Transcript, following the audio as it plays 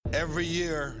Every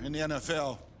year in the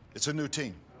NFL, it's a new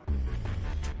team.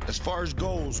 As far as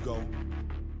goals go,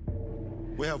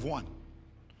 we have one.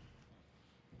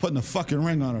 Putting a fucking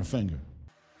ring on our finger.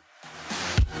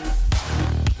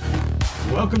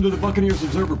 Welcome to the Buccaneers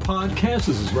Observer Podcast.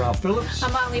 This is Ralph Phillips.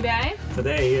 I'm Molly Bay.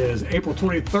 Today is April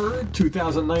 23rd,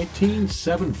 2019,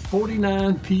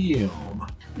 7:49 p.m.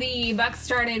 The Bucs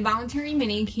started voluntary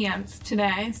mini camps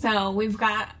today, so we've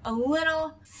got a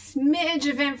little smidge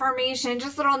of information,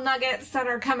 just little nuggets that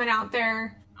are coming out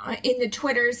there in the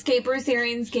Twitterscape. Bruce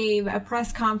Arians gave a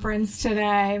press conference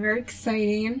today. Very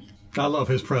exciting. I love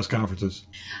his press conferences.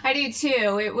 I do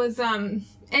too. It was, and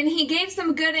he gave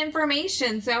some good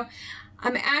information. So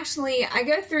I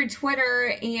go through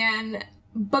Twitter and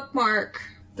bookmark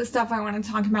the stuff I want to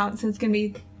talk about, so it's going to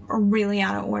be really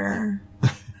out of order.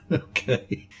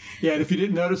 Okay. Yeah, and if you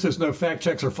didn't notice, there's no fact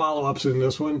checks or follow-ups in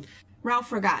this one. Ralph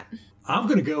forgot. I'm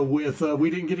going to go with we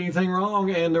didn't get anything wrong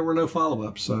and there were no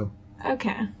follow-ups, so.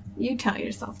 Okay. You tell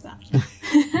yourself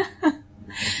that.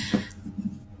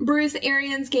 Bruce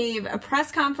Arians gave a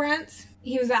press conference.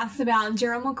 He was asked about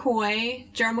Gerald McCoy.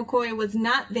 Gerald McCoy was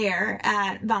not there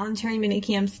at voluntary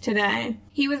minicamps today.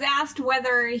 He was asked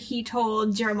whether he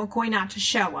told Gerald McCoy not to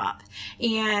show up.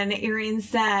 And Arians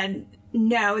said,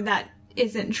 no, that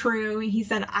isn't true. He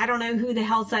said, I don't know who the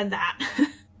hell said that.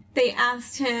 They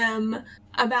asked him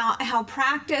about how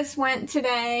practice went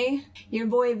today. Your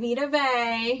boy Vita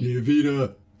Vea. Yeah,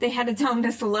 Vita. They had to tell him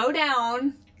to slow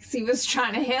down because he was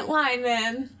trying to hit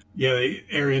linemen. Yeah,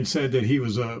 Arians said that he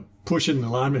was pushing the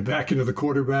lineman back into the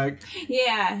quarterback.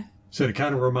 Yeah. Said it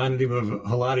kind of reminded him of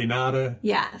Halati Nada.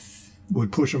 Yes.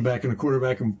 Would push him back in the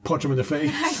quarterback and punch him in the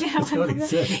face. That's what he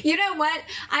said. You know what?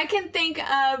 I can think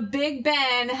of Big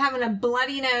Ben having a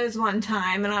bloody nose one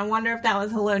time, and I wonder if that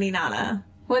was Haloti Nada.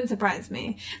 Wouldn't surprise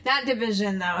me. That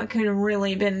division, though, it could have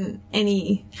really been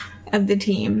any of the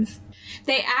teams.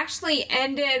 They actually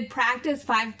ended practice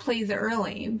 5 plays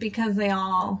early because they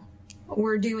all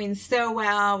were doing so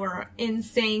well, were in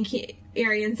sync.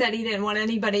 Arians said he didn't want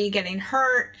anybody getting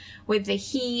hurt with the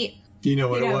heat. You know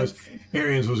what it was?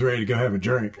 Arians was ready to go have a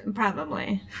drink.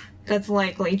 Probably. That's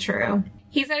likely true.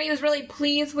 He said he was really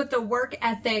pleased with the work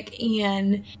ethic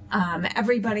and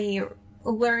everybody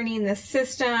learning the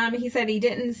system. He said he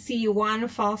didn't see one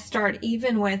false start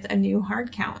even with a new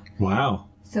hard count. Wow.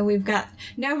 So we've got,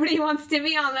 nobody wants to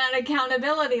be on that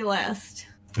accountability list.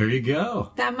 There you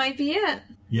go. That might be it.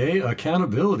 Yay,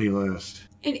 accountability list.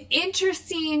 An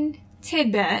interesting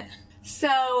tidbit.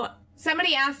 So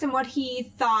somebody asked him what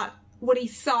he thought, what he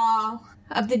saw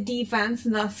of the defense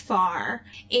thus far.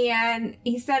 And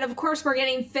he said, of course, we're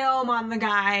getting film on the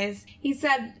guys. He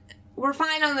said, we're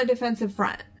fine on the defensive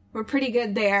front. We're pretty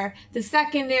good there. The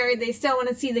secondary, they still want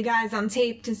to see the guys on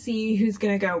tape to see who's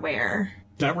going to go where.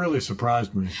 That really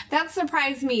surprised me. That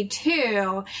surprised me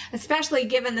too, especially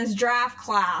given this draft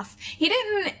class. He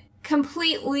didn't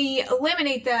completely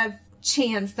eliminate the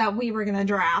chance that we were going to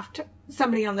draft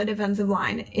somebody on the defensive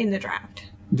line in the draft.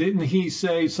 Didn't he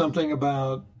say something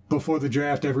about before the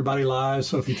draft, everybody lies,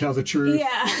 so if you tell the truth,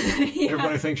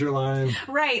 everybody thinks you're lying?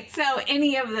 Right, so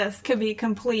any of this could be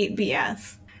complete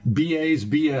BS. BA's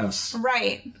BS.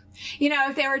 Right. You know,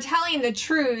 if they were telling the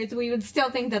truth, we would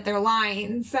still think that they're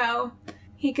lying, so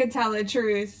he could tell the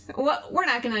truth. Well, we're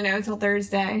not going to know until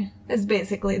Thursday, is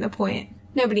basically the point.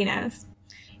 Nobody knows.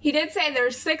 He did say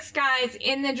there's 6 guys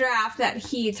in the draft that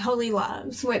he totally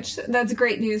loves, which that's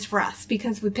great news for us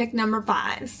because we picked number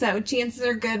 5. So chances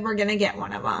are good we're going to get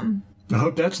one of them. I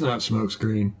hope that's not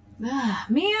smokescreen.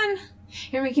 Man,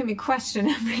 you're making me question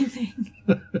everything.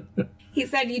 He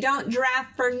said you don't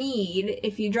draft for need.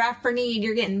 If you draft for need,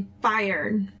 you're getting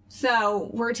fired.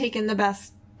 So we're taking the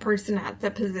best person at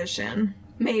the position.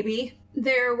 Maybe.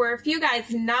 There were a few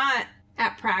guys not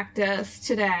at practice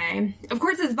today. Of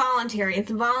course, it's voluntary.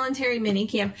 It's a voluntary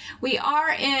minicamp. We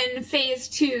are in phase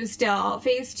 2 still.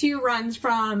 Phase 2 runs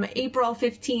from April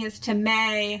 15th to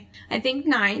May, I think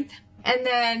 9th. And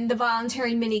then the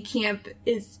voluntary minicamp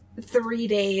is 3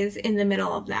 days in the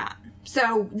middle of that.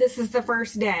 So this is the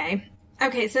first day.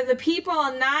 Okay, so the people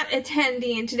not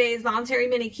attending today's voluntary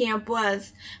minicamp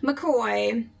was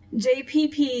McCoy,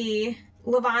 JPP,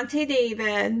 Levante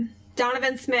David,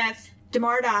 Donovan Smith,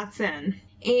 DeMar Dotson,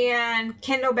 and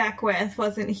Kendall Beckwith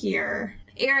wasn't here.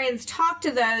 Arians talked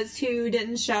to those who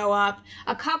didn't show up.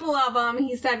 A couple of them,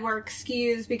 he said, were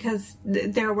excused because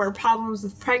there were problems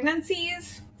with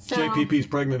pregnancies. So, JPP's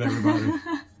pregnant, everybody.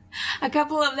 A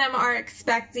couple of them are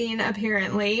expecting,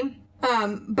 apparently.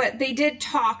 But they did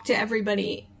talk to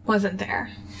everybody wasn't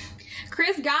there.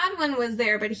 Chris Godwin was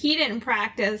there, but he didn't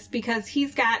practice because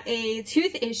he's got a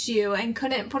tooth issue and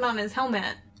couldn't put on his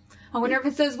helmet I wonder if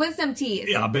it's those wisdom teeth.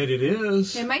 Yeah, I bet it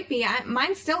is. It might be.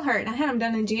 Mine still hurt. I had them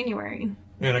done in January.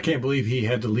 And I can't believe he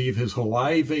had to leave his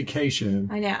Hawaii vacation.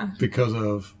 I know. Because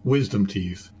of wisdom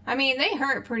teeth. I mean, they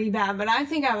hurt pretty bad, but I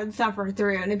think I would suffer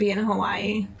through to be in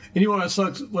Hawaii. And you know what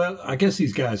sucks? Well, I guess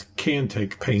these guys can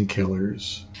take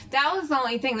painkillers. That was the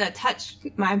only thing that touched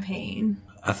my pain.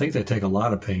 I think they take a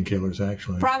lot of painkillers,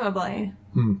 actually. Probably.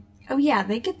 Oh, yeah,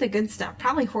 they get the good stuff.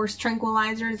 Probably horse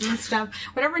tranquilizers and stuff.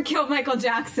 Whatever killed Michael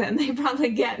Jackson, they probably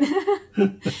get.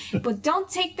 But don't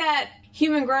take that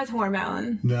human growth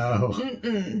hormone. No.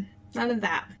 None of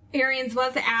that. Arians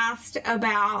was asked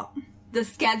about the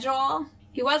schedule.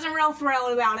 He wasn't real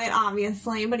thrilled about it,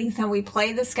 obviously, but he said we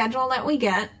play the schedule that we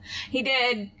get. He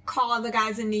did call the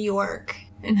guys in New York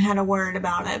and had a word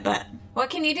about it, but what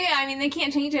can you do? I mean, they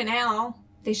can't change it now.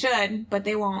 They should, but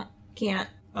they won't. Can't.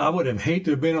 I would have hated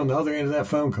to have been on the other end of that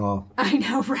phone call. I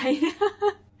know, right?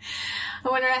 I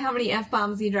wonder how many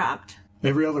F-bombs he dropped.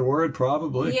 Every other word,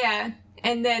 probably. Yeah,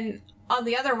 and then all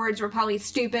the other words were probably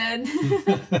stupid.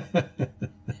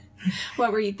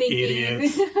 What were you thinking?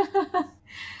 Idiots.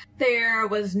 There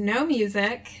was no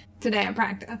music today at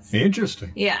practice.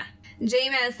 Interesting. Yeah.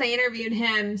 Jameis, they interviewed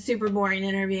him, super boring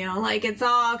interview. Like, it's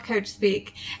all coach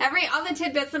speak. All the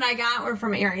tidbits that I got were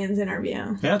from Arians'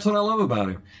 interview. That's what I love about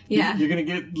him. Yeah. You're going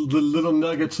to get the little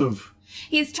nuggets of...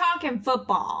 He's talking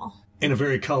football. In a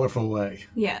very colorful way.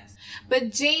 Yes. But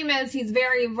Jameis, he's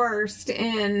very versed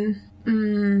in...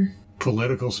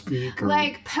 Political speak? Or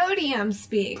like, podium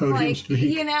speak. Podium speak.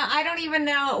 You know, I don't even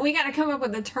know. We got to come up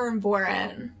with a term for it.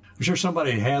 I'm sure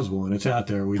somebody has one. It's out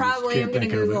there. We Probably. just can't I'm going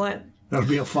to Google of it. That'll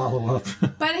be a follow-up.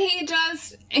 But he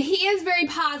is very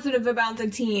positive about the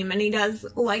team, and he does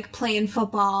like playing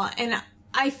football. And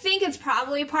I think it's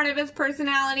probably part of his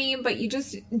personality, but you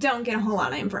just don't get a whole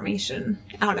lot of information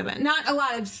out of it. Not a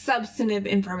lot of substantive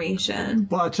information.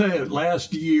 Well, I tell you,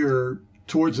 last year,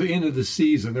 towards the end of the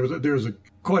season, there was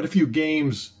quite a few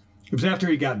games. It was after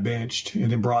he got benched and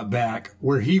then brought back,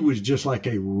 where he was just like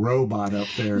a robot up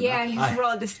there. Yeah, he was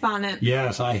real despondent.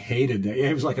 Yes, I hated that.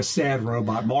 It was like a sad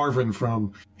robot. Marvin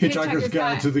from Hitchhiker's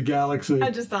Guide to the Galaxy. I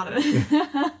just thought of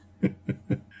it.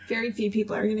 Very few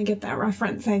people are going to get that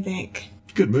reference, I think.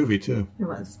 Good movie, too. It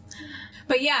was.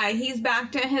 But yeah, he's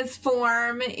back to his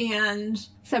form and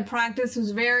said practice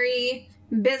was very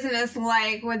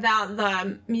business-like without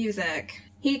the music.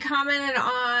 He commented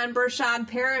on Brashad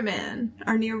Perriman,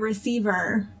 our new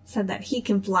receiver, said that he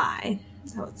can fly.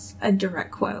 So it's a direct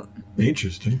quote.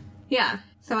 Interesting. Yeah,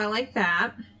 so I like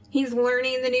that. He's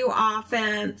learning the new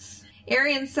offense.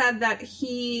 Arians said that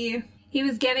he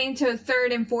was getting to his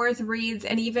third and fourth reads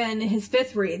and even his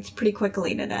fifth reads pretty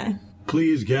quickly today.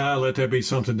 Please, God, let that be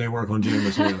something they work on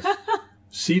Jameis with.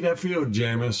 See that field,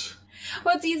 Jameis.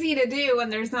 Well, it's easy to do when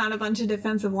there's not a bunch of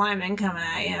defensive linemen coming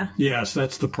at you. Yes,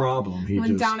 that's the problem.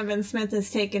 When Donovan Smith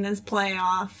has taken his play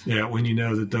off. Yeah, when you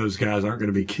know that those guys aren't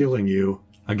going to be killing you.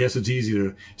 I guess it's easy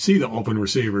to see the open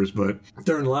receivers, but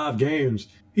during live games,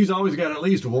 he's always got at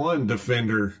least one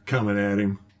defender coming at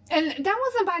him. And that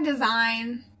wasn't by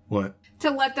design. What?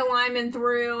 To let the lineman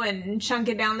through and chunk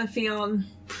it down the field.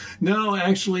 No,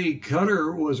 actually,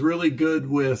 Cutter was really good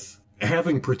with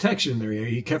having protection there.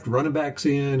 He kept running backs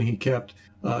in. He kept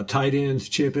tight ends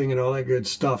chipping and all that good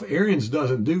stuff. Arians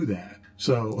doesn't do that.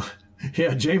 So,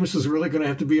 yeah, Jameis is really going to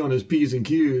have to be on his P's and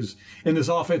Q's. And this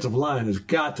offensive line has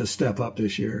got to step up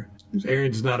this year.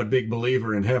 Arians is not a big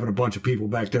believer in having a bunch of people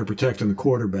back there protecting the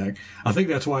quarterback. I think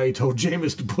that's why he told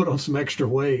Jameis to put on some extra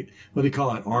weight. What do you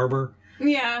call it? Armor?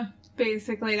 Yeah,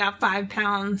 basically that 5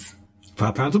 pounds.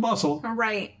 5 pounds of muscle.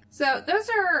 Right. So those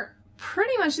are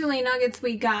pretty much the only nuggets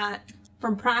we got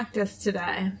from practice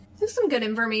today. There's some good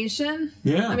information.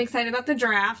 Yeah. I'm excited about the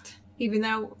draft, even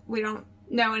though we don't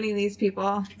know any of these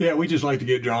people. Yeah, we just like to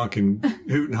get drunk and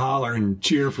hoot and holler and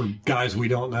cheer for guys we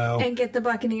don't know. And get the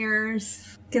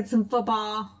Buccaneers. Get some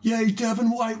football. Yay, Devin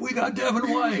White. We got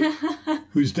Devin White.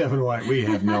 Who's Devin White? We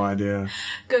have no idea.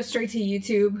 Go straight to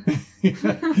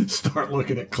YouTube. Start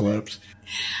looking at clips.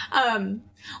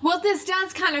 Well, this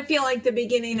does kind of feel like the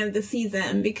beginning of the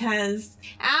season because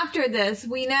after this,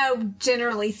 we know,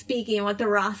 generally speaking, what the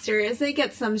roster is. They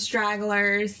get some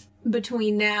stragglers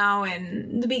between now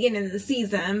and the beginning of the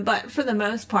season, but for the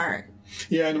most part,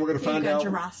 yeah, and we're going to find out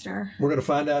your roster. We're going to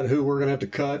find out who we're going to have to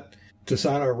cut to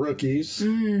sign our rookies.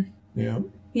 Yeah.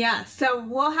 Yeah, so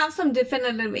we'll have some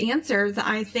definitive answers,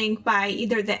 I think, by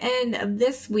either the end of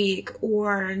this week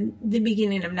or the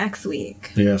beginning of next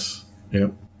week. Yes.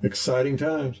 Yep. Exciting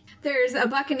times. There's a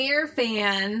Buccaneer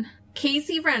fan,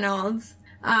 Casey Reynolds,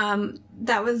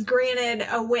 that was granted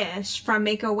a wish from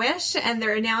Make-A-Wish, and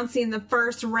they're announcing the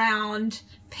first round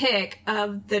pick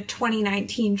of the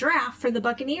 2019 draft for the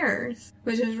Buccaneers,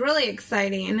 which is really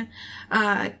exciting.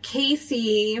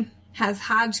 Casey has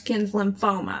Hodgkin's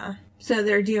lymphoma, so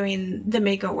they're doing the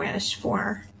Make-A-Wish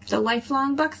for the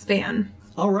lifelong Bucs fan.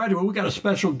 All righty, well, we got a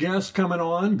special guest coming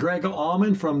on, Greg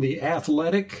Auman from The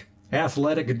Athletic,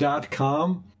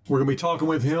 athletic.com. We're going to be talking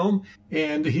with him,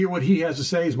 and to hear what he has to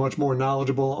say. He's much more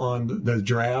knowledgeable on the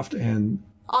draft and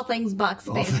all things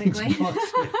Bucs, basically.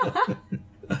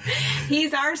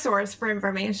 He's our source for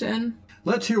information.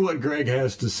 Let's hear what Greg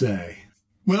has to say.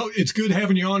 Well, it's good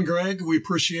having you on, Greg. We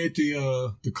appreciate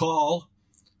the call.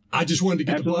 I just wanted to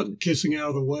get the butt kissing out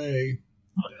of the way.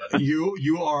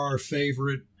 You are our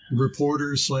favorite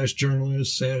reporter /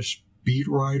 journalist / beat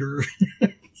writer.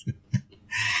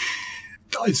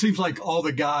 It seems like all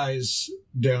the guys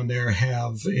down there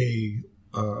have a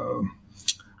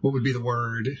what would be the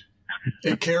word?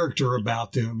 A character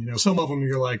about them. You know, some of them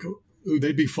you're like, ooh,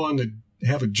 they'd be fun to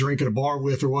have a drink at a bar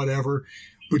with or whatever.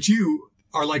 But you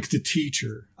are like the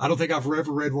teacher. I don't think I've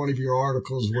ever read one of your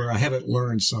articles where I haven't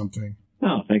learned something.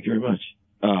 Oh, thank you very much.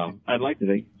 I'd like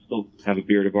to still have a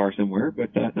beer at a bar somewhere,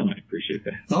 but no, I appreciate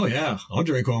that. Oh, yeah. I'll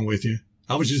drink on with you.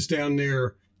 I was just down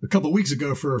there a couple of weeks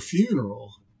ago for a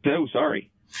funeral. Oh,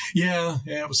 sorry. Yeah,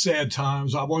 it was sad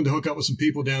times. I wanted to hook up with some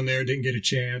people down there. Didn't get a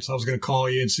chance. I was going to call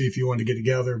you and see if you wanted to get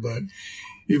together, but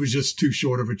it was just too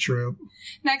short of a trip.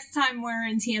 Next time we're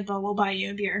in Tampa, we'll buy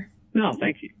you a beer. No,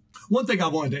 thank you. One thing I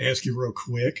wanted to ask you real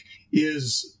quick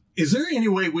is there any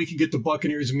way we could get the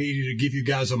Buccaneers media to give you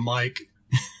guys a mic?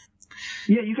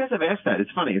 Yeah, you guys have asked that.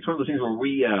 It's funny. It's one of those things where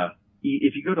we,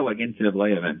 if you go to like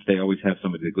NCAA events, they always have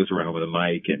somebody that goes around with a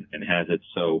mic and has it.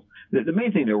 So the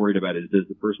main thing they're worried about is, does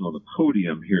the person on the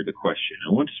podium hear the question?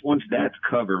 And once that's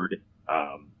covered,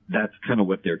 that's kind of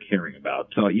what they're caring about.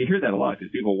 So you hear that a lot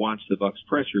because people watch the Bucs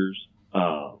pressers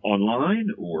online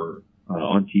or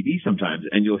on TV sometimes,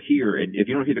 and you'll hear, and if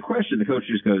you don't hear the question, the coach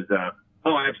just goes,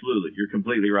 oh, absolutely, you're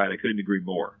completely right. I couldn't agree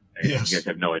more. And yes. You guys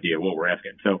have no idea what we're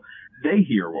asking. So they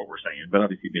hear what we're saying, but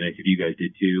obviously it'd be nice if you guys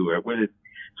did too.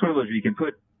 It's one of those where you can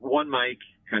put one mic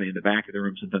kind of in the back of the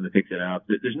room, sometimes it picks it up.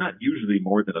 There's not usually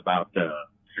more than about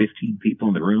 15 people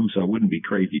in the room, so it wouldn't be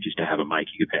crazy just to have a mic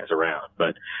you could pass around.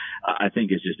 But I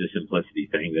think it's just a simplicity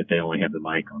thing that they only have the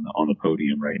mic on the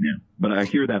podium right now. But I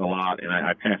hear that a lot, and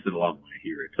I pass it along when I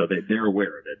hear it. So they're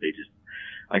aware of it. They just,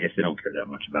 I guess they don't care that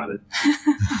much about it.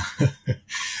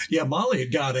 Yeah, Molly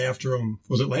had got after him.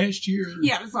 Was it last year?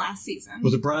 Yeah, it was last season.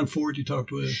 Was it Brian Ford you talked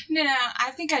with? No,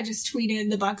 I think I just tweeted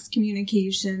the Bucs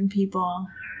communication people.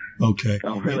 Okay.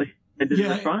 Oh, really? And did it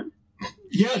respond?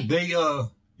 Yeah, they,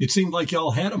 it seemed like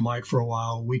y'all had a mic for a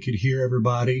while. We could hear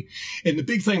everybody. And the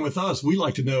big thing with us, we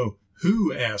like to know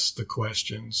who asked the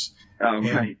questions. Oh,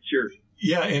 right, sure.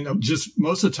 Yeah, and just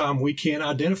most of the time we can't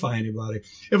identify anybody.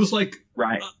 It was like,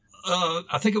 right.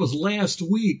 I think it was last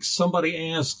week,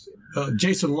 somebody asked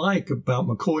Jason Like about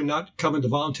McCoy not coming to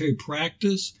voluntary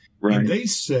practice. Right. And they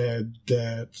said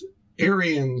that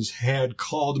Arians had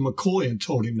called McCoy and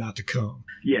told him not to come.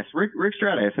 Yes, Rick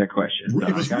Stroud asked that question.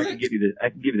 It was I Rick. can give you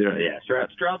the yeah.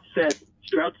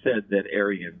 Stroud said that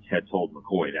Arians had told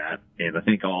McCoy that, and I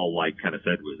think all Like kind of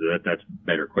said was that's a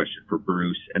better question for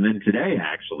Bruce. And then today,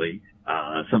 actually,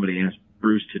 somebody asked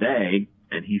Bruce today,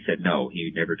 and he said no,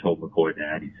 he never told McCoy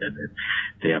that. He said that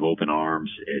they have open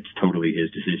arms. It's totally his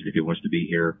decision if he wants to be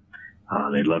here.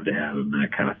 They'd love to have him,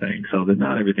 that kind of thing. So that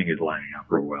not everything is lining up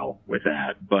real well with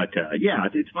that. But yeah,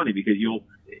 it's funny because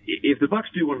if the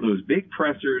Bucs do one of those big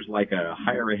pressers, like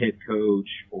hire a head coach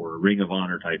or a Ring of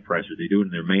Honor type presser, they do it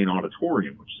in their main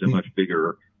auditorium, which is a much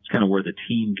bigger. It's kind of where the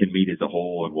team can meet as a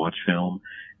whole and watch film.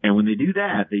 And when they do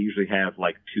that, they usually have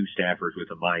like two staffers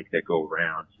with a mic that go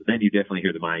around. So then you definitely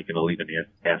hear the mic, and they'll even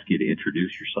ask you to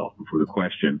introduce yourself before the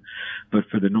question. But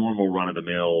for the normal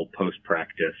run-of-the-mill,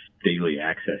 post-practice, daily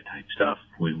access type stuff,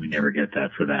 we never get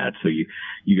that for that. So you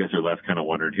guys are left kind of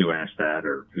wondering who asked that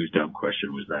or whose dumb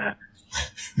question was that.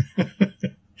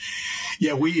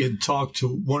 Yeah, we had talked to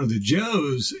one of the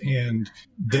Joes, and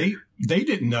they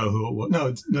didn't know who it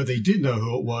was. No, they did know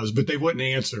who it was, but they wouldn't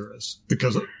answer us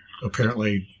because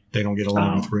apparently they don't get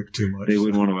along with Rick too much. They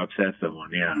wouldn't want to upset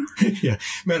someone, yeah. Yeah.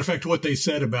 Matter of fact, what they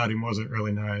said about him wasn't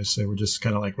really nice. They were just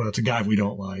kind of like, well, it's a guy we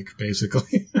don't like,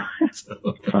 basically.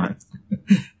 Fine.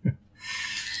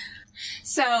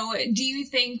 So, do you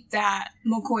think that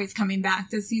McCoy's coming back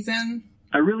this season?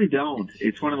 I really don't.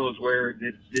 It's one of those where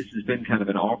this has been kind of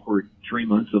an awkward 3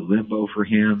 months of limbo for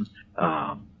him.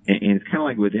 And it's kind of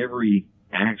like with every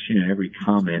action and every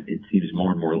comment, it seems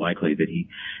more and more likely that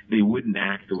they wouldn't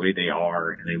act the way they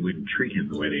are and they wouldn't treat him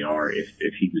the way they are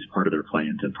if he was part of their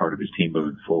plans and part of his team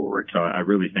moving forward. So I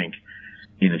really think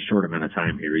in a short amount of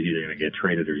time here, he's either going to get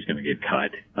traded or he's going to get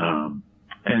cut.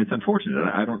 And it's unfortunate.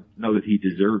 I don't know that he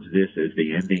deserves this as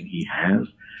the ending he has.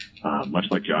 Much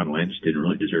like John Lynch didn't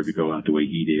really deserve to go out the way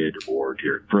he did, or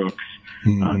Derek Brooks.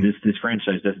 This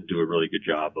franchise doesn't do a really good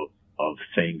job of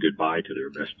saying goodbye to their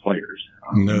best players.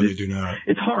 No, they do not.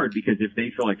 It's hard because if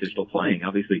they feel like they're still playing,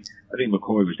 obviously, I think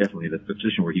McCoy was definitely in a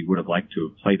position where he would have liked to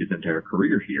have played his entire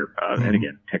career here. And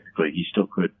again, technically, he still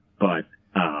could, but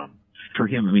for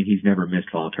him, I mean, he's never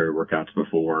missed voluntary workouts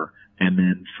before. And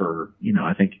then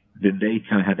I think that they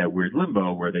kind of had that weird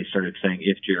limbo where they started saying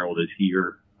if Gerald is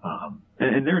here,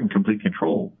 and they're in complete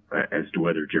control as to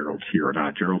whether Gerald's here or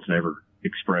not. Gerald's never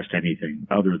expressed anything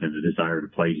other than a desire to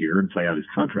play here and play out his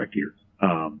contract here.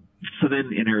 So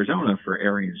then in Arizona, for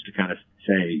Arians to kind of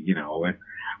say,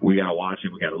 we got to watch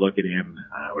him, we got to look at him,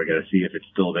 we got to see if it's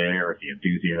still there, if the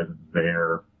enthusiasm's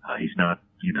there. He's not,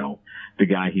 the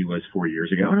guy he was 4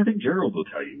 years ago. And I think Gerald will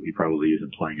tell you he probably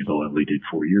isn't playing at the level he did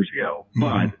 4 years ago.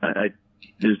 But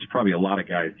there's probably a lot of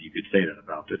guys that you could say that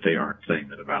about that they aren't saying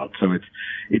that about. So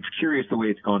it's curious the way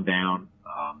it's gone down,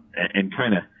 and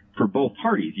kind of for both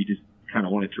parties, you just kind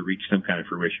of want it to reach some kind of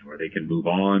fruition where they can move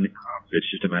on.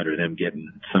 It's just a matter of them getting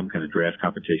some kind of draft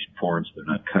compensation for him, so they're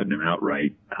not cutting him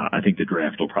outright. I think the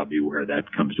draft will probably be where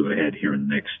that comes to a head here in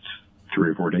the next 3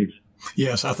 or 4 days.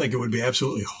 Yes, I think it would be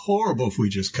absolutely horrible if we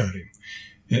just cut him.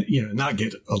 Not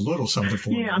get a little something for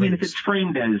him. Yeah, I mean, if it's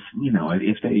framed as,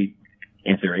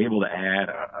 if they're able to add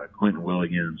a Quentin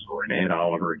Williams or an Ed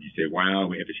Oliver, and you say, wow,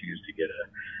 we have a chance to get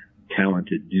a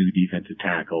talented new defensive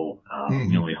tackle.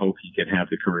 We only hope he can have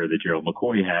the career that Gerald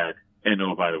McCoy had. And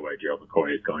by the way, Gerald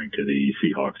McCoy is going to the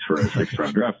Seahawks for a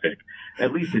 6th-round draft pick.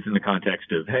 At least it's in the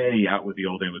context of, hey, out with the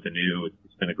old, in with the new.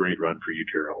 It's been a great run for you,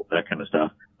 Gerald, that kind of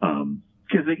stuff.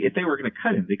 Because if they were going to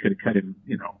cut him, they could have cut him,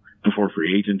 before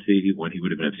free agency when he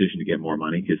would have been in a position to get more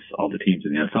money because all the teams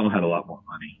in the NFL had a lot more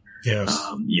money. Yes.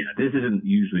 This isn't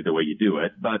usually the way you do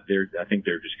it, but I think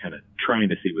they're just kind of trying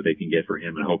to see what they can get for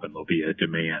him and hoping there'll be a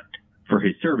demand for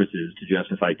his services to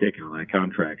justify taking on that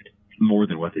contract more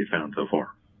than what they've found so far.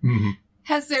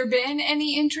 Has there been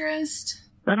any interest?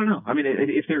 I don't know. I mean,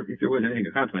 if there was anything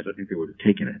of consequence, I think they would have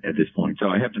taken it at this point. So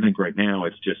I have to think right now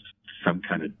it's just some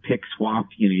kind of pick swap.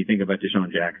 You think about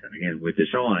Deshaun Jackson. Again, with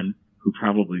Deshaun, who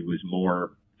probably was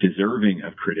more deserving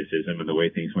of criticism and the way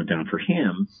things went down for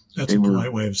him. That's a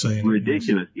polite way of saying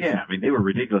ridiculous. It. Yeah, I mean, they were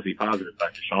ridiculously positive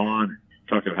about Deshaun and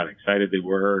talked about how excited they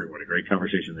were and what a great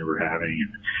conversation they were having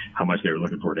and how much they were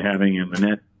looking forward to having him. And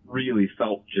that really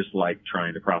felt just like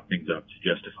trying to prop things up to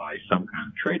justify some kind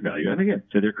of trade value. And again,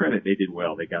 to their credit, they did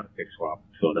well. They got a pick swap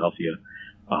in Philadelphia.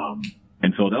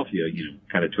 And Philadelphia,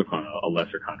 kind of took on a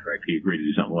lesser contract. He agreed to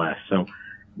do something less. So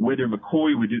whether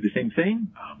McCoy would do the same thing,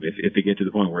 if they get to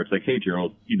the point where it's like, hey,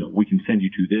 Gerald, we can send you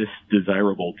to this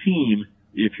desirable team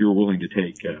if you're willing to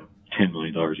take $10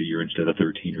 million a year instead of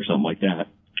 13 or something like that.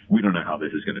 We don't know how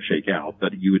this is going to shake out,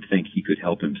 but you would think he could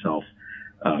help himself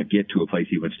get to a place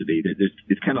he wants to be.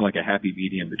 It's kind of like a happy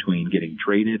medium between getting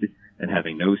traded and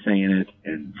having no say in it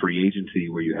and free agency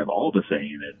where you have all the say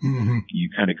in it. You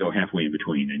kind of go halfway in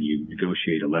between and you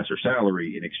negotiate a lesser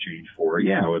salary in exchange for,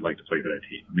 I would like to play for that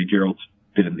team. I mean, Gerald's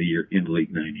been in the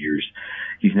league 9 years.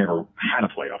 He's never had a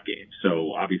playoff game.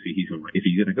 So obviously if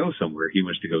he's going to go somewhere, he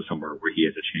wants to go somewhere where he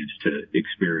has a chance to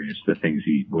experience the things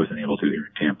he wasn't able to here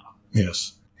in Tampa.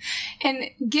 Yes. And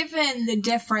given the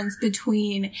difference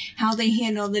between how they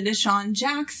handle the Deshaun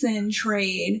Jackson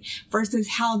trade versus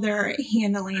how they're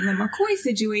handling the McCoy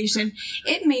situation,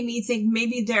 it made me think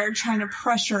maybe they're trying to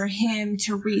pressure him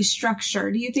to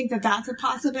restructure. Do you think that that's a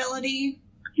possibility?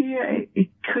 Yeah, it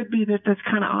could be that's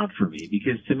kind of odd for me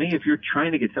because to me, if you're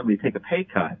trying to get somebody to take a pay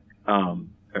cut,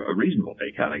 a reasonable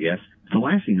pay cut, I guess, the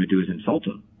last thing you would do is insult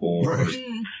him or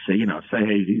say,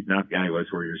 hey, he's not the guy he was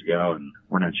 4 years ago and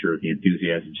we're not sure if the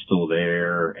enthusiasm's still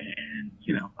there and,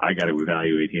 I got to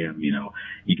evaluate him.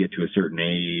 You get to a certain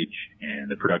age and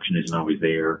the production isn't always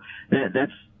there.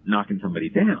 That's knocking somebody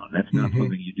down. That's not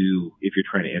something you do if you're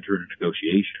trying to enter in a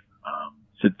negotiation.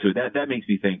 So that makes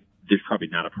me think there's probably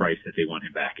not a price that they want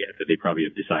him back at, that they probably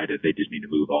have decided they just need to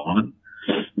move on.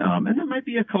 And that might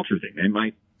be a culture thing. They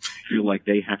might feel like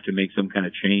they have to make some kind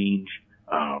of change.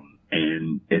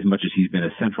 And as much as he's been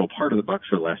a central part of the Bucs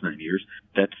for the last 9 years,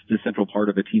 that's the central part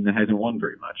of a team that hasn't won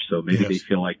very much. So maybe they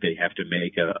feel like they have to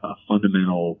make a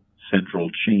fundamental central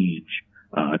change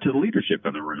to the leadership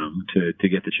in the room to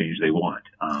get the change they want.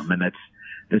 And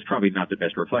that's probably not the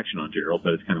best reflection on Gerald,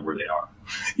 but it's kind of where they are.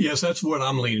 Yes, that's what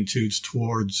I'm leaning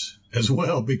towards as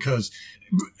well, because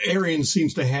Arians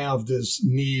seems to have this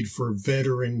need for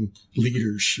veteran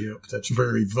leadership that's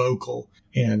very vocal,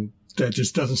 and that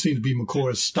just doesn't seem to be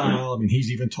McCoy's style. I mean,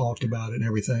 he's even talked about it and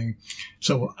everything.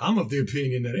 So I'm of the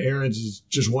opinion that Arians is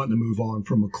just wanting to move on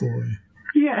from McCoy.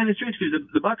 Yeah, and it's strange because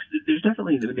the Bucs, there's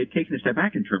definitely, they've taken a step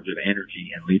back in terms of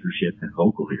energy and leadership and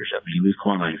vocal leadership. I mean, you lose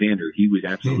Quan Alexander, he was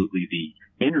absolutely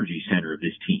the energy center of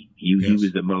this team. He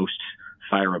was the most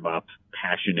fire 'em up,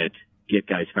 passionate, get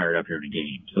guys fired up during a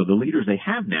game. So the leaders they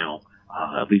have now,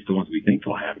 at least the ones we think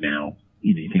they'll have now,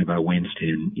 you think about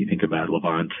Winston, you think about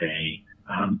Levante,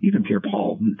 even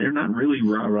Pierre-Paul, they're not really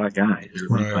rah-rah guys.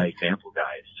 They're by-example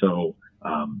guys. So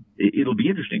it'll be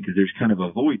interesting because there's kind of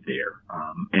a void there.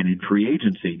 And in free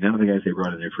agency, none of the guys they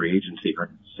brought in their free agency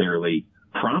are necessarily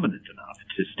prominent enough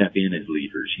to step in as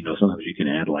leaders. Sometimes you can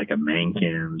add like a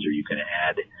Mankins, or you can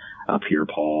add a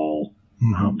Pierre-Paul,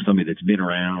 somebody that's been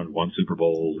around, won Super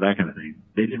Bowls, that kind of thing.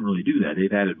 They didn't really do that.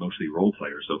 They've added mostly role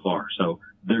players so far. So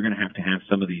they're going to have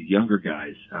some of these younger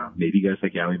guys, maybe guys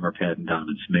like Ali Marpet and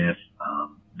Donovan Smith,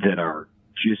 that are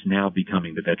just now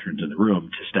becoming the veterans in the room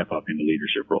to step up into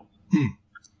leadership roles.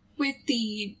 With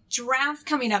the draft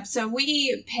coming up, so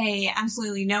we pay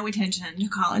absolutely no attention to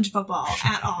college football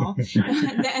at all.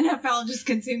 The NFL just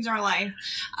consumes our life.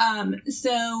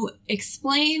 So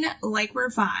explain, like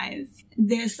we're five,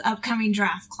 this upcoming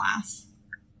draft class.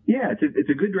 Yeah, it's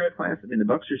a good draft class. I mean, the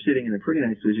Bucs are sitting in a pretty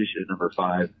nice position at number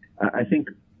 5. I think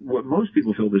what most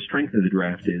people feel the strength of the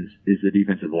draft is the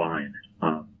defensive line.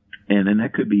 And then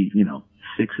that could be,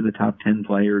 6 of the top 10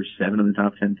 players, 7 of the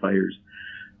top 10 players.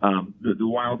 The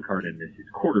wild card in this is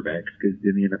quarterbacks, because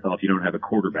in the NFL, if you don't have a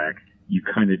quarterback, you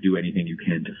kind of do anything you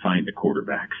can to find a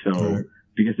quarterback. So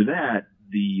because of that,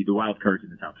 the wild cards in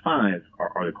the top 5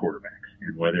 are the quarterbacks.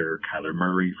 And whether Kyler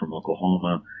Murray from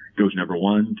Oklahoma goes number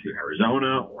 1 to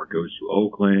Arizona, or goes to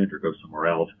Oakland, or goes somewhere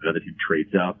else, the other team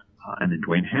trades up. And then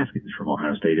Dwayne Haskins from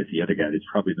Ohio State is the other guy that's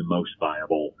probably the most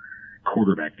viable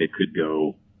quarterback that could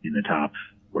go in the top,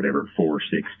 4 or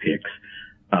 6 picks.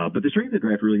 But the strength of the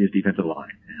draft really is defensive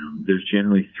line. There's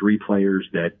generally 3 players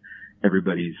that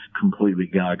everybody's completely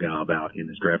gaga about in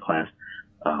this draft class.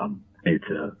 It's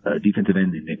a defensive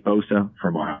end named Nick Bosa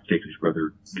from Ohio State, whose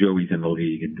brother Joey's in the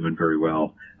league and doing very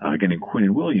well. A guy named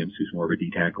Quinnen Williams, who's more of a D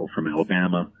tackle from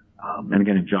Alabama. And a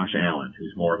guy named Josh Allen,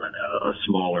 who's more of a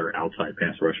smaller outside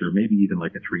pass rusher, maybe even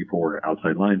like a 3-4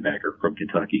 outside linebacker from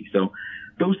Kentucky. So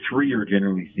those 3 are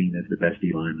generally seen as the best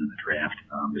D-linemen in the draft.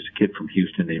 There's a kid from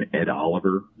Houston named Ed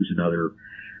Oliver, who's another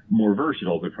more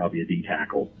versatile, but probably a D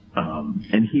tackle.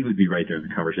 And he would be right there in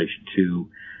the conversation too.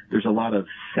 There's a lot of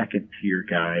second-tier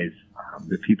guys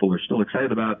that people are still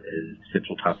excited about as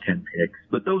potential top 10 picks,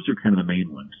 but those are kind of the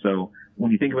main ones. So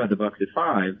when you think about the Bucs at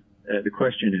 5, the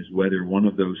question is whether one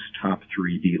of those top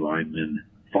 3 D linemen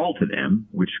fall to them,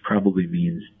 which probably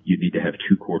means you need to have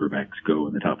 2 quarterbacks go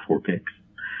in the top 4 picks.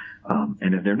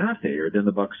 And if they're not there, then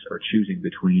the Bucs are choosing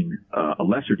between a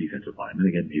lesser defensive lineman,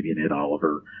 again, maybe an Ed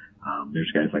Oliver.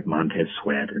 There's guys like Montez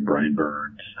Sweat and Brian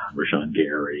Burns, Rashawn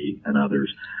Gary, and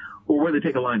others. Or whether they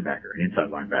take a linebacker, an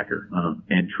inside linebacker.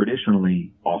 And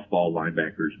traditionally, off-ball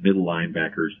linebackers, middle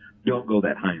linebackers don't go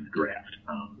that high in the draft.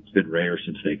 It's been rare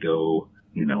since they go,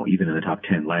 even in the top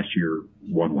 10. Last year,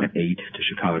 one went 8 to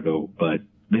Chicago, but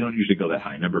they don't usually go that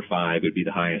high. Number 5 would be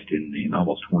the highest in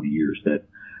almost 20 years that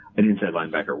an inside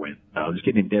linebacker went. This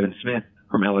kid named Devin Smith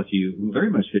from LSU, who very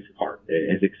much fits the part.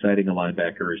 As exciting a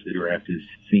linebacker as the draft has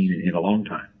seen in a long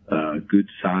time. Good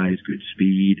size, good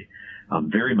speed,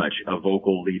 very much a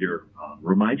vocal leader.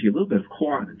 Reminds you a little bit of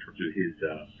Quan in terms of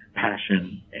his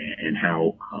passion and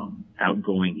how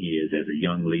outgoing he is as a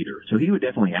young leader. So he would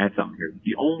definitely add something here.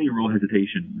 The only real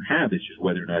hesitation you have is just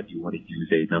whether or not you want to use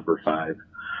a number 5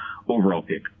 overall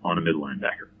pick on a middle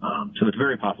linebacker. So it's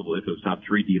very possible if those top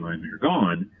 3 D linemen are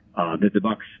gone, that the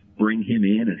Bucs bring him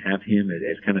in and have him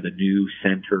as kind of the new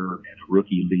center and a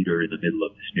rookie leader in the middle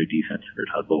of this new defense under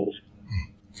Todd Bowles.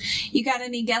 You got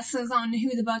any guesses on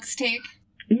who the Bucs take?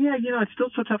 Yeah, it's still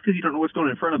so tough because you don't know what's going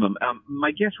in front of them.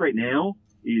 My guess right now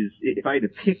is, if I had to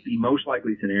pick the most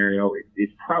likely scenario,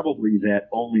 it's probably that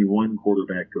only one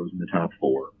quarterback goes in the top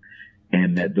 4,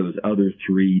 and that those other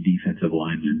 3 defensive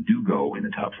linemen do go in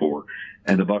the top 4,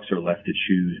 and the Bucs are left to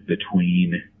choose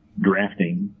between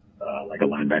drafting like a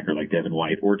linebacker like Devin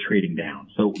White or trading down.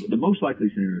 So the most likely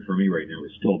scenario for me right now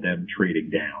is still them trading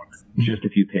down, just a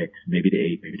few picks, maybe to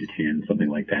 8, maybe to 10, something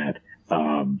like that.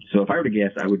 So if I were to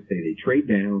guess, I would say they trade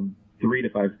down 3 to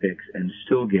 5 picks and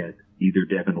still get, either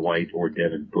Devin White or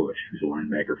Devin Bush, who's a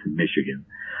linebacker from Michigan.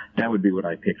 That would be what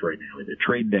I picked right now. Either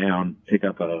trade down, pick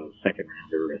up a second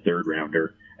rounder, a third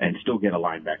rounder, and still get a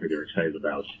linebacker they're excited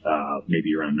about,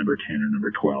 maybe around number 10 or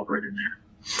number 12 right in there.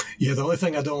 Yeah, the only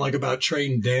thing I don't like about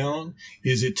trading down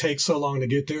is it takes so long to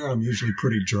get there. I'm usually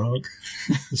pretty drunk.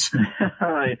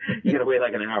 You got to wait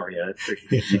like an hour. Yeah, that's tricky.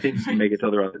 You think you can make it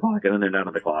till they're on the clock, and then they're not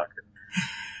on the clock.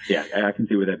 Yeah, I can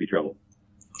see where that'd be trouble.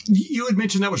 You had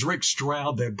mentioned that was Rick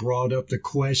Stroud that brought up the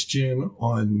question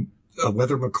on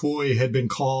whether McCoy had been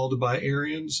called by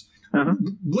Arians. Uh-huh.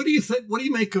 What do you think? What do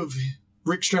you make of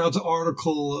Rick Stroud's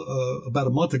article about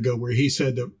a month ago where he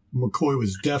said that McCoy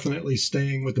was definitely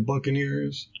staying with the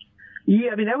Buccaneers?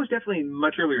 Yeah, I mean, that was definitely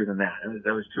much earlier than that.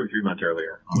 That was 2 or 3 months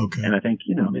earlier. Okay. And I think,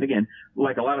 again,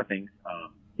 like a lot of things,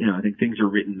 I think things are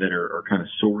written that are kind of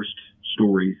sourced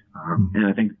stories. And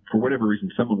I think for whatever reason,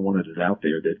 someone wanted it out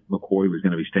there that McCoy was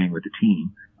going to be staying with the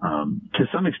team. To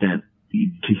some extent,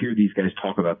 to hear these guys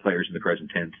talk about players in the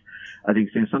present tense, I think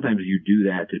sometimes you do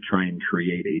that to try and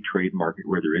create a trade market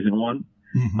where there isn't one.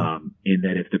 Mm-hmm. In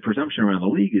that if the presumption around the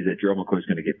league is that Gerald McCoy is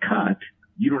going to get cut,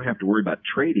 you don't have to worry about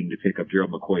trading to pick up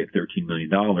Gerald McCoy at $13 million.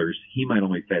 He might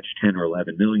only fetch $10 or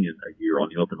 $11 million a year on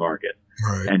the open market.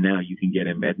 Right. And now you can get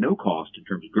him at no cost in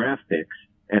terms of draft picks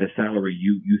at a salary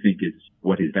you think is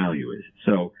what his value is.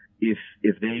 So if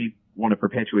they want to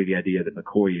perpetuate the idea that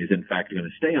McCoy is in fact going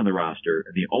to stay on the roster,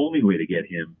 and the only way to get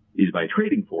him is by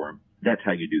trading for him, that's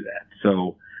how you do that.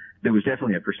 So there was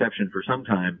definitely a perception for some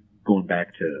time going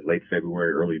back to late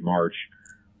February, early March,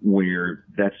 where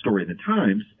that story in the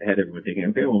Times had everyone thinking,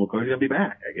 okay, well, McCoy's going to be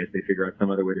back. I guess they figure out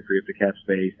some other way to free up the cap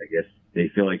space. I guess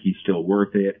they feel like he's still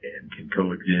worth it and can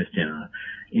coexist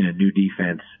in a new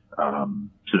defense.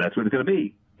 So that's what it's going to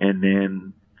be. And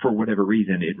then for whatever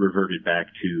reason, it reverted back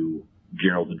to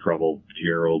Gerald's in trouble.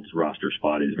 Gerald's roster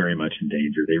spot is very much in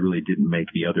danger. They really didn't make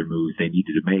the other moves they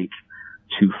needed to make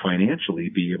to financially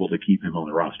be able to keep him on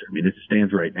the roster. I mean, as it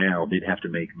stands right now, they'd have to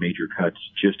make major cuts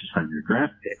just to sign their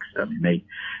draft picks. I mean,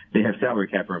 they have salary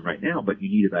cap room right now, but you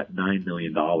need about $9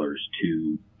 million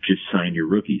to just sign your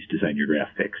rookies to sign your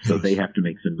draft picks. So they have to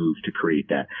make some moves to create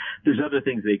that. There's other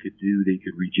things they could do. They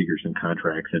could rejigger some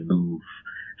contracts and move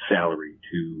salary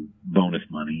to bonus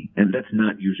money. And that's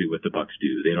not usually what the Bucs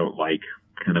do. They don't like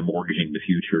kind of mortgaging the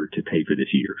future to pay for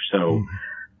this year. So,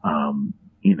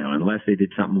 unless they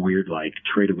did something weird like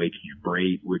trade away Cam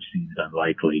Brate, which seems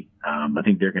unlikely, I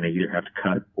think they're going to either have to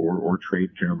cut or trade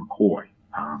Gerald McCoy.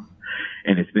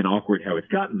 And it's been awkward how it's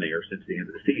gotten there since the end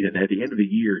of the season. At the end of the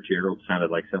year, Gerald sounded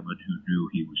like someone who knew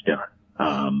he was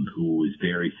done, who was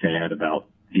very sad about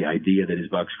the idea that his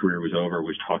Bucs career was over,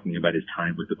 was talking about his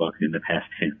time with the Bucs in the past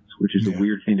tense, which is a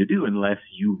weird thing to do unless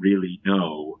you really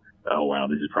know, oh, wow,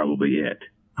 this is probably it.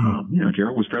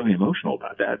 Gerald was fairly emotional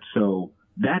about that. So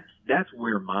that's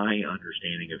where my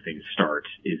understanding of things starts,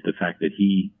 is the fact that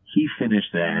he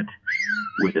finished that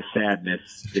with a sadness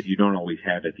that you don't always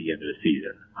have at the end of the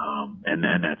season.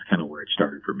 And that's kind of where it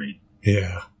started for me.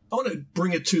 Yeah. I want to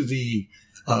bring it to the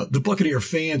Buccaneer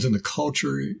fans and the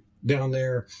culture down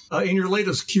there. In your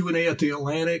latest Q&A at the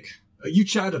Atlantic, you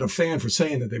chided a fan for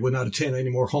saying that they would not attend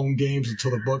any more home games until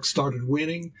the Bucs started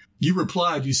winning. You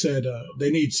replied, you said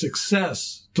they need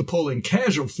success to pull in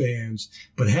casual fans,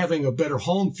 but having a better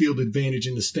home field advantage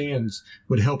in the stands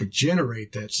would help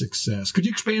generate that success. Could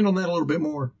you expand on that a little bit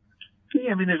more?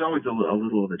 Yeah, I mean, there's always a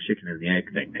little of the chicken and the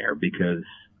egg thing there, because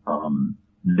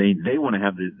they want to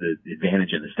have the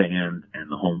advantage in the stand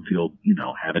and the home field,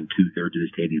 having 2/3 of the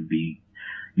stadium be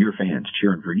your fans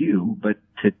cheering for you. But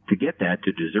to get that,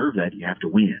 to deserve that, you have to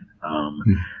win.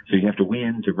 So you have to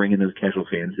win to bring in those casual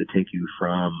fans that take you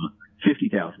from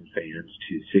 50,000 fans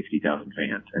to 60,000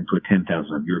 fans and put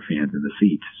 10,000 of your fans in the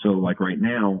seats. So like right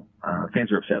now,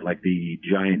 fans are upset. Like the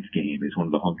Giants game is one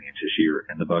of the home games this year,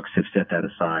 and the Bucs have set that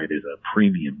aside as a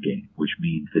premium game, which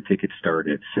means the tickets start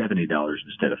at $70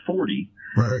 instead of $40.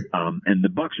 Right. And the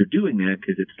Bucs are doing that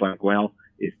because it's like, well,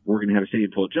 if we're going to have a stadium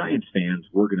full of Giants fans,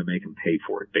 we're going to make them pay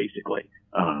for it, basically.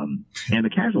 And the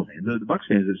casual fans, the Bucs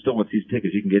fans that still want season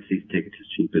tickets, you can get season tickets as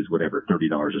cheap as whatever, $30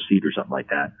 a seat or something like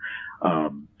that.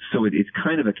 So it's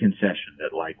kind of a concession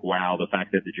that, like, wow, the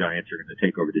fact that the Giants are going to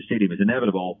take over the stadium is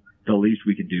inevitable. The least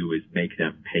we can do is make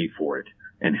them pay for it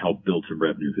and help build some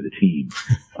revenue for the team.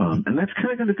 And that's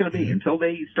kind of what it's going to be. Until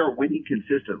they start winning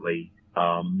consistently,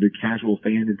 the casual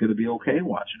fan is going to be okay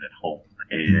watching at home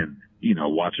and,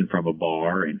 watching from a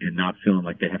bar and not feeling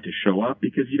like they have to show up,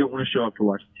 because you don't want to show up to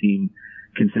watch the team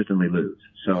consistently lose.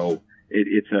 So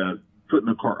it's a putting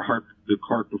the cart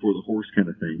before the horse kind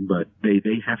of thing, but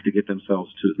they have to get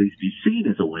themselves to at least be seen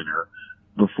as a winner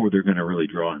before they're going to really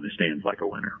draw in the stands like a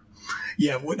winner.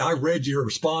 Yeah, when I read your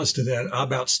response to that, I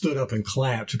about stood up and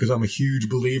clapped because I'm a huge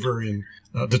believer in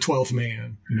the 12th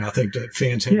man. I think that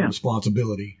fans have a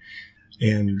responsibility.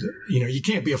 And, you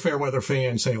can't be a fair weather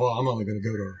fan and say, well, I'm only going to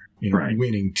go to,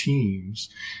 winning teams.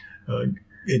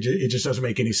 It just doesn't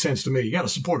make any sense to me. You got to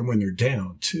support them when they're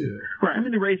down, too. Right. I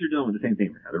mean, the Rays are doing the same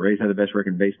thing right now. The Rays have the best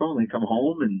record in baseball, and they come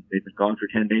home, and they've been gone for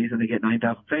 10 days, and they get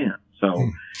 9,000 fans. So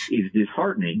it's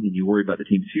disheartening, and you worry about the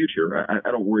team's future. I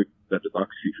don't worry about the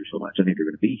Bucs' future so much. I think they're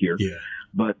going to be here. Yeah.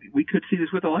 But we could see this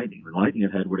with the Lightning. The Lightning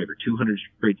have had, 200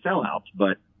 straight sellouts,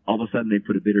 but all of a sudden they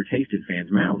put a bitter taste in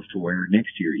fans' mouths to where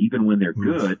next year, even when they're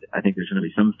good, I think there's going to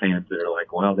be some fans that are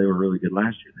like, well, they were really good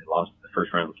last year. They lost in the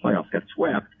first round of the playoffs, got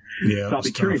swept. Yeah, so I'll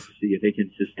be curious to see if they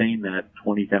can sustain that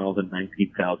 20,000,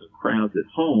 19,000 crowds at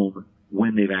home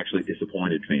when they've actually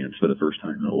disappointed fans for the first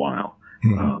time in a while.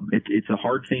 It's a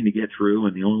hard thing to get through,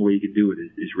 and the only way you can do it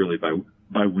is really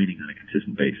by winning on a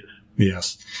consistent basis.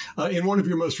 Yes. In one of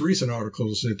your most recent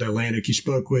articles at The Atlantic, you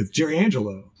spoke with Jerry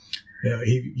Angelo.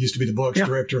 He used to be the Bucs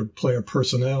director of player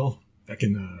personnel back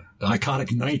in the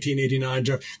iconic 1989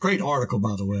 draft. Great article,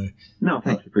 by the way. No,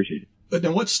 thanks. Appreciate it. But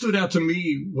then what stood out to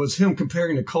me was him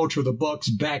comparing the culture of the Bucs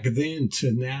back then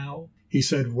to now. He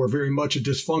said, we're very much a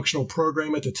dysfunctional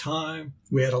program at the time.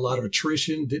 We had a lot of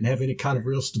attrition, didn't have any kind of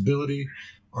real stability.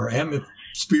 Our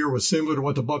atmosphere was similar to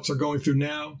what the Bucs are going through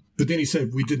now. But then he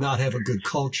said, we did not have a good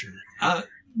culture.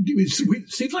 It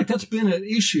seems like that's been an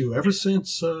issue ever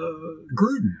since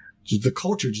Gruden. Just the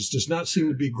culture just does not seem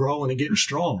to be growing and getting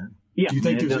strong. Yeah, do you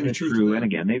think there's any truth to that? And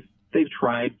again, they've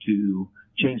tried to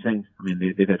change things. I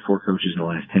mean, they've had 4 coaches in the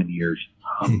last 10 years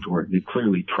where they've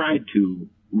clearly tried to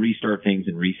restart things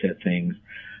and reset things.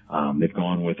 They've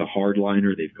gone with a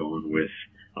hardliner. They've gone with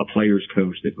a player's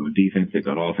coach. They've gone defense. They've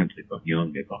gone offense. They've gone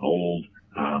young. They've gone old.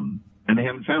 And they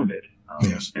haven't found it.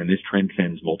 And this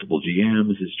transcends multiple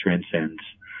GMs. This transcends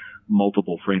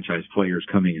multiple franchise players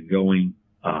coming and going.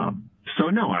 So,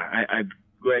 no, I'm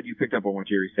glad you picked up on what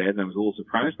Jerry said, and I was a little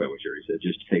surprised by what Jerry said,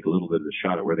 just to take a little bit of a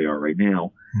shot at where they are right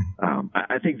now.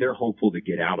 I think they're hopeful to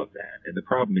get out of that. And the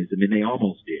problem is, they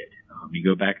almost did. You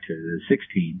go back to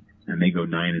 16, and they go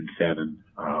 9-7.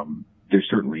 There's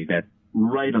certainly that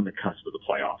right on the cusp of the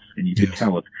playoffs. And you could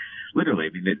tell it literally.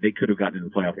 They could have gotten into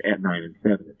the playoffs at 9-7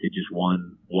 if they just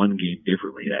won one game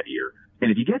differently that year. And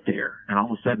if you get there, and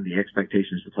all of a sudden the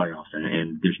expectation is the playoffs,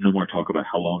 and there's no more talk about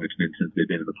how long it's been since they've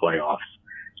been in the playoffs,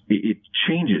 it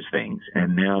changes things.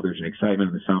 And now there's an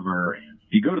excitement in the summer. And if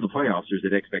you go to the playoffs, there's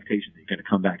that expectation that you're going to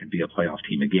come back and be a playoff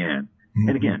team again.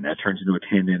 And again, that turns into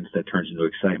attendance, that turns into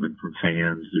excitement from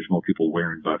fans. There's more people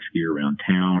wearing Bucs gear around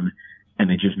town, and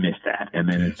they just miss that. And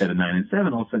then instead of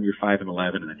 9-7, all of a sudden you're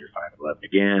 5-11, and then you're 5-11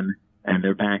 again, and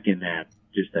they're back in that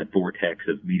vortex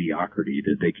of mediocrity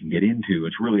that they can get into.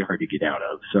 It's really hard to get out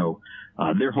of. So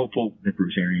they're hopeful that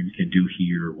Bruce Arians can do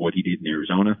here what he did in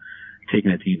Arizona,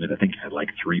 taking a team that I think had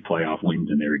 3 playoff wins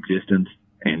in their existence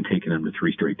and taking them to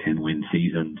 3 straight 10-win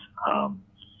seasons.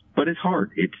 But it's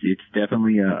hard. It's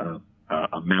definitely a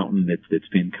mountain that's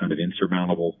been kind of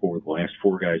insurmountable for the last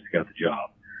 4 guys that got the job.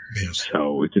 Yes.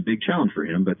 So it's a big challenge for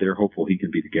him, but they're hopeful he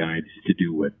can be the guy to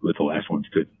do what the last ones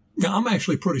could. Now, I'm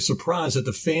actually pretty surprised that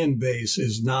the fan base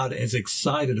is not as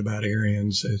excited about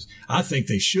Arians as I think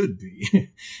they should be.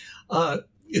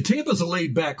 Tampa's a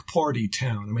laid-back party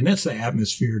town. That's the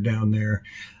atmosphere down there.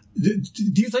 Do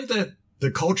you think that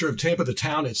the culture of Tampa, the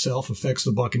town itself, affects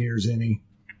the Buccaneers any?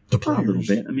 The players? A little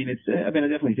bit. I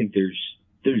definitely think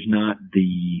there's not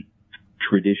the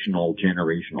traditional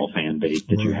generational fan base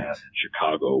that you have in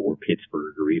Chicago or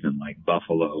Pittsburgh or even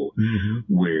Buffalo,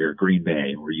 where Green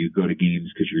Bay, where you go to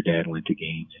games because your dad went to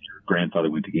games and your grandfather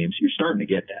went to games. You're starting to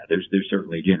get that. There's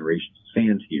certainly generations of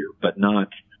fans here, but not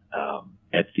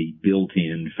at the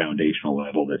built-in foundational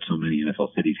level that so many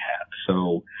NFL cities have.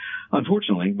 So,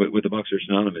 unfortunately, what the Bucs are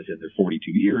synonymous in their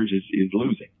 42 years is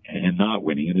losing and not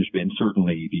winning. And there's been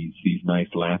certainly these nice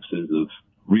lapses of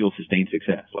real sustained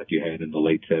success, like you had in the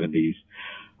late 70s,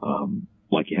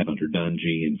 like you had under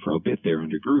Dungy and for a bit there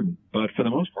under Gruden. But for the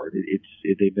most part,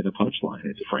 they've been a punchline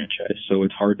as a franchise. So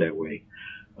it's hard that way.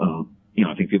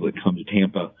 I think people that come to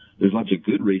Tampa, there's lots of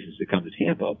good reasons to come to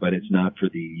Tampa, but it's not for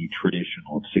the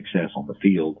traditional success on the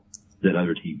field that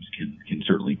other teams can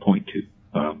certainly point to.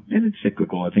 And it's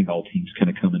cyclical. I think all teams kind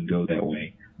of come and go that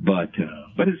way. But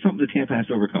it's something that Tampa has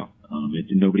to overcome.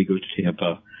 Nobody goes to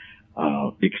Tampa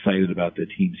excited about the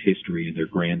team's history and their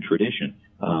grand tradition.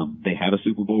 They have a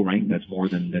Super Bowl ring. That's more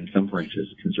than some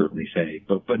franchises can certainly say,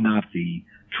 but not the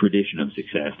tradition of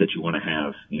success that you want to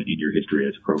have in your history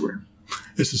as a program.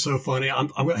 This is so funny. I'm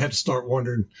going to have to start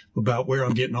wondering about where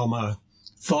I'm getting all my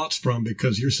thoughts from,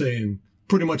 because you're saying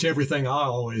pretty much everything I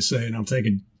always say, and I'm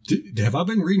thinking, have I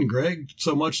been reading Greg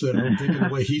so much that I'm thinking the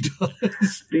way he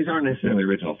does? These aren't necessarily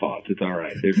original thoughts. It's all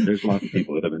right. There's lots of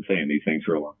people that have been saying these things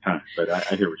for a long time, but I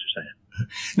hear what you're saying.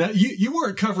 Now, you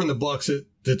weren't covering the Bucks at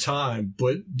the time,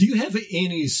 but do you have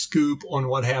any scoop on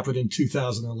what happened in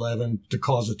 2011 to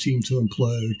cause a team to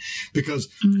implode? Because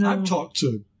I've talked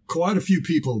to quite a few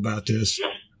people about this,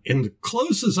 and the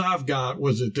closest I've got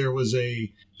was that there was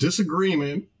a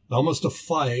disagreement, almost a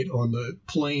fight on the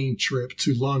plane trip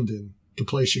to London to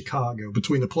play Chicago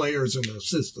between the players and the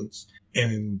assistants.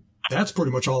 And that's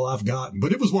pretty much all I've gotten.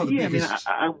 But it was one of the biggest.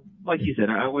 I mean, like you said,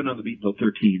 I went on the beat until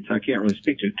 13, so I can't really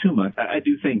speak to it too much. I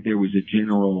do think there was a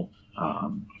general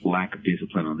lack of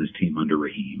discipline on this team under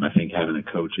Raheem. I think having a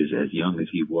coach as young as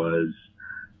he was,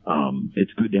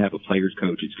 it's good to have a player's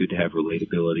coach. It's good to have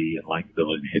relatability and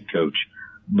likability in a head coach.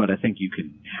 But I think you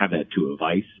can have that to a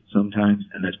vice sometimes,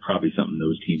 and that's probably something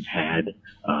those teams had.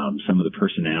 Some of the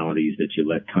personalities that you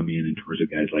let come in towards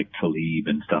of guys like Talib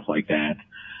and stuff like that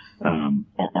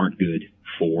aren't good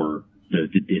for the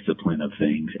discipline of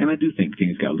things. And I do think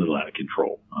things got a little out of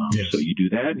control. So you do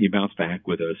that, and you bounce back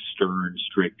with a stern,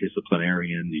 strict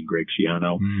disciplinarian in Greg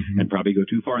Schiano, and probably go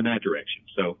too far in that direction.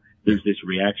 So there's this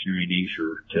reactionary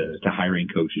nature to hiring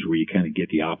coaches where you kind of get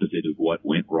the opposite of what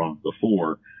went wrong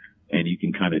before, and you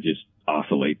can kind of just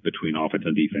oscillate between offense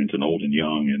and defense and old and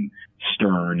young and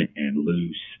stern and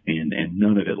loose. And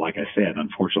none of it, like I said,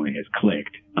 unfortunately has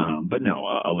clicked. But no,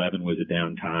 11 was a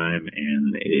downtime,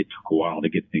 and it took a while to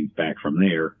get things back from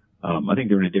there. I think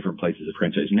they're in a different place as a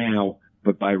franchise now,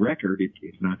 but by record,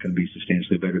 it's not going to be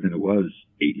substantially better than it was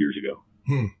 8 years ago.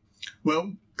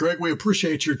 Well, Greg, we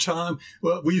appreciate your time.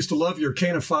 Well, we used to love your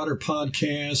Can of Fodder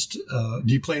podcast.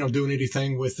 Do you plan on doing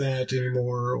anything with that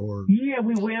anymore? Or yeah,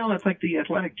 we will. It's like the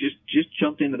Athletic just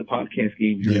jumped into the podcast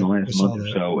game here in the last month or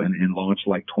so and launched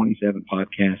like 27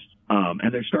 podcasts.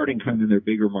 And they're starting kind of in their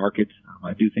bigger markets.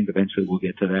 I do think eventually we'll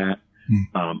get to that.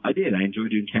 I enjoyed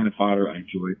doing Can of Fodder. I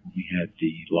enjoyed when we had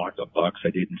the Locked Up Bucks.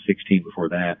 I did in 16 before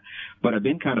that. But I've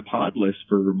been kind of podless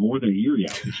for more than a year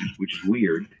now, which is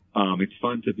weird. It's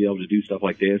fun to be able to do stuff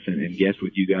like this and guest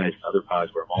with you guys and other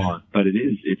pods where I'm on. But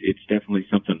it's definitely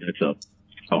something that's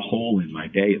a hole in my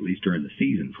day, at least during the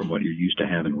season, from what you're used to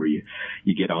having, where you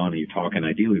get on and you're talking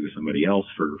ideally with somebody else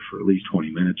for at least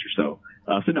 20 minutes or so.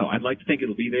 So no, I'd like to think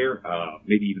it'll be there,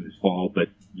 maybe even this fall, but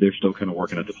they're still kind of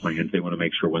working out the plans. They want to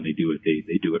make sure when they do it,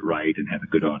 they do it right and have a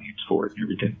good audience for it and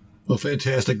everything. Well,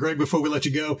 fantastic. Greg, before we let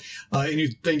you go,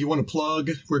 anything you want to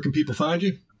plug? Where can people find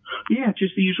you? Yeah,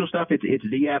 just the usual stuff. It's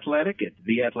The Athletic. It's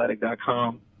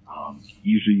theathletic.com.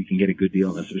 Usually you can get a good deal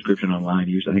on the subscription online.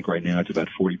 Usually, I think right now it's about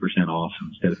 40% off. So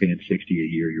instead of paying $60 a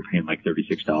year, you're paying like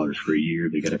 $36 for a year.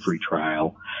 They got a free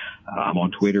trial. I'm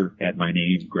on Twitter at my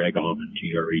name, Greg Auman,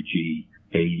 GregAuman.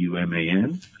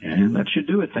 And that should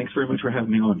do it. Thanks very much for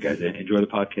having me on, guys. Enjoy the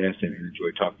podcast and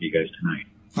enjoy talking to you guys tonight.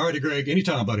 All righty, Greg.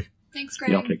 Anytime, buddy. Thanks,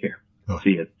 Greg. Y'all take care.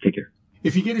 See ya. Take care.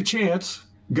 If you get a chance,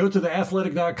 go to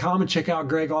theathletic.com and check out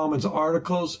Greg Auman's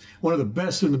articles. One of the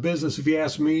best in the business, if you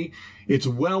ask me. It's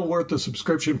well worth the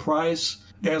subscription price.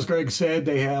 As Greg said,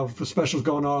 they have specials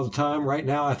going on all the time. Right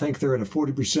now, I think they're at a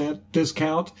 40%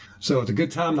 discount. So it's a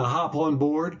good time to hop on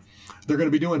board. They're going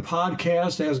to be doing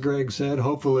podcasts, as Greg said,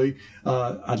 hopefully.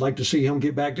 I'd like to see him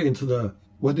get back into the,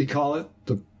 what do you call it?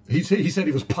 He said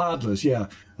he was podless, yeah.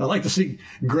 I'd like to see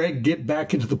Greg get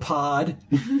back into the pod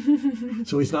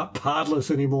so he's not podless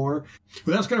anymore.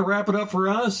 But that's going to wrap it up for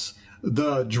us.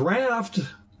 The draft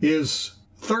is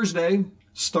Thursday,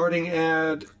 starting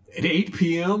at 8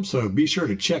 p.m., so be sure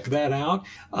to check that out.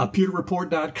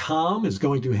 PewterReport.com is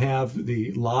going to have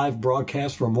the live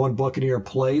broadcast from One Buccaneer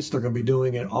Place. They're going to be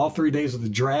doing it all 3 days of the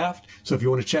draft. So if you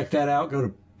want to check that out, go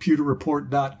to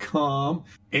PewterReport.com.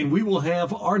 And we will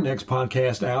have our next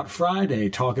podcast out Friday,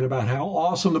 talking about how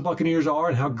awesome the Buccaneers are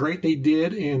and how great they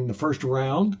did in the first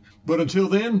round. But until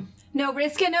then, no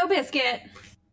brisket, no biscuit.